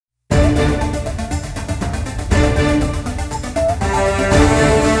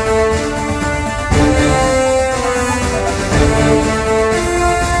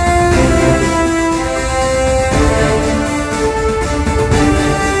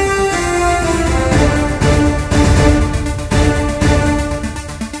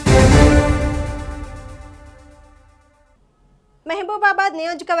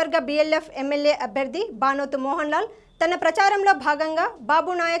నియోజకవర్గ BLF MLA అభ్యర్థి బానోతు మోహన్ లాల్ తన ప్రచారంలో భాగంగా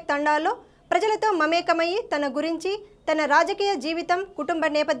బాబు నాయక్ తండాలో ప్రజలతో మమేకమయ్యి తన గురించి తన రాజకీయ జీవితం కుటుంబ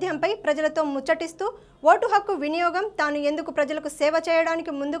నేపథ్యంపై ప్రజలతో ముచ్చటిస్తూ ఓటు హక్కు వినియోగం తాను ఎందుకు ప్రజలకు సేవ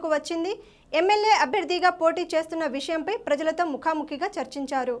చేయడానికి ముందుకు వచ్చింది ఎమ్మెల్యే అభ్యర్థిగా పోటీ చేస్తున్న విషయంపై ప్రజలతో ముఖాముఖిగా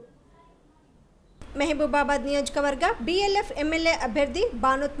చర్చించారు। మహబూబాబాద్ నియోజకవర్గ BLF ఎమ్మెల్యే అభ్యర్థి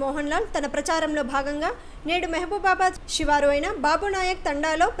బానోతు మోహన్ లాల్ తన ప్రచారంలో భాగంగా నేడు మహబూబాబాద్ శివారు అయిన బాబు నాయక్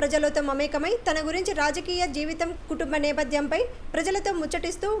తండాలో ప్రజలతో మమేకమై తన గురించి రాజకీయ జీవితం కుటుంబ నేపథ్యంపై ప్రజలతో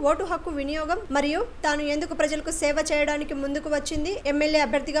ముచ్చటిస్తూ ఓటు హక్కు వినియోగం మరియు తాను ఎందుకు ప్రజలకు సేవ చేయడానికి ముందుకు వచ్చింది ఎమ్మెల్యే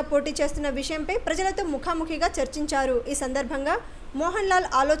అభ్యర్థిగా పోటీ చేస్తున్న విషయంపై ప్రజలతో ముఖాముఖిగా చర్చించారు। ఈ సందర్భంగా మోహన్ లాల్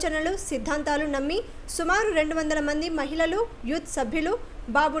ఆలోచనలు సిద్ధాంతాలు నమ్మి సుమారు 200 మంది మహిళలు యూత్ సభ్యులు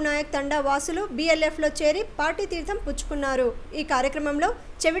బాబు నాయక్ తండా వాసులు BLF లో చేరి పార్టీ తీర్థం పుచ్చుకున్నారు। ఈ కార్యక్రమంలో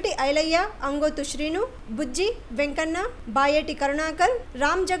చెవిటి ఐలయ్య, అంగోతు శ్రీను, బుజ్జి, వెంకన్న, బాయేటి కరుణాకర్,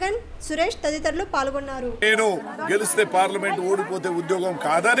 రామ్ జగన్, సురేష్ తదితరులు పాల్గొన్నారు। నేను గెలిస్తే పార్లమెంట్ ఓడిపోతే ఉద్యోగం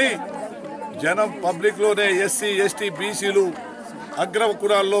కాదని జనం పబ్లిక్ లోనే SC ST BCలు అగ్ర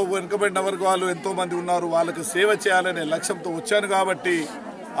కులాల్లో వెనుకబడిన వర్గాలు ఎంతో మంది ఉన్నారు, వాళ్ళకి సేవ చేయాలనే లక్ష్యంతో వచ్చాను కాబట్టి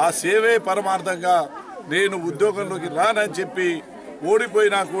ఆ సేవే పరమార్థంగా నేను ఉద్యోగంలోకి రానని చెప్పి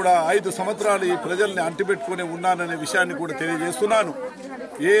ఓడిపోయినా కూడా 5 సంవత్సరాలు ఈ ప్రజల్ని అంటిపెట్టుకుని ఉన్నాననే విషయాన్ని కూడా తెలియజేస్తున్నాను।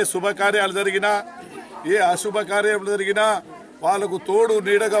 ఏ శుభకార్యాలు జరిగినా ఏ అశుభకార్యాలు జరిగినా వాళ్ళకు తోడు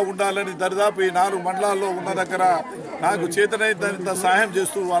నీడగా ఉండాలని దరిదాపు ఈ 4 మండలాల్లో ఉన్న దగ్గర నాకు చేతనైనంత సహాయం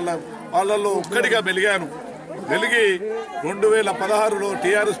చేస్తూ వాళ్ళల్లో ఒక్కడిగా మెలిగాను। వెలిగి 2016లో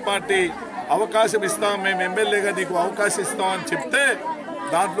TRS పార్టీ అవకాశం ఇస్తాం, మేము ఎమ్మెల్యేగా నీకు అవకాశం ఇస్తామని చెప్తే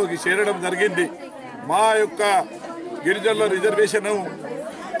దాంట్లోకి చేరడం జరిగింది। మా యొక్క గిరిజనుల రిజర్వేషన్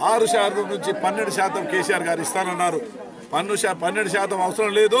 6% నుంచి 12% కేసీఆర్ గారు ఇస్తానన్నారు। 12%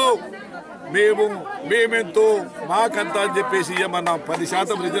 అవసరం లేదు, మేమెంతో మాకంత అని చెప్పేసి ఇవ్వమన్నాం,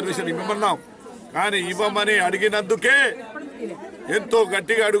 10% రిజర్వేషన్ ఇవ్వమన్నాం। కానీ ఇవ్వమని అడిగినందుకే, ఎంతో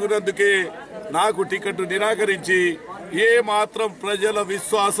గట్టిగా అడిగినందుకే నాకు టికెట్ నిరాకరించి ఏ మాత్రం ప్రజల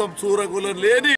విశ్వాసం చూరగుల లేని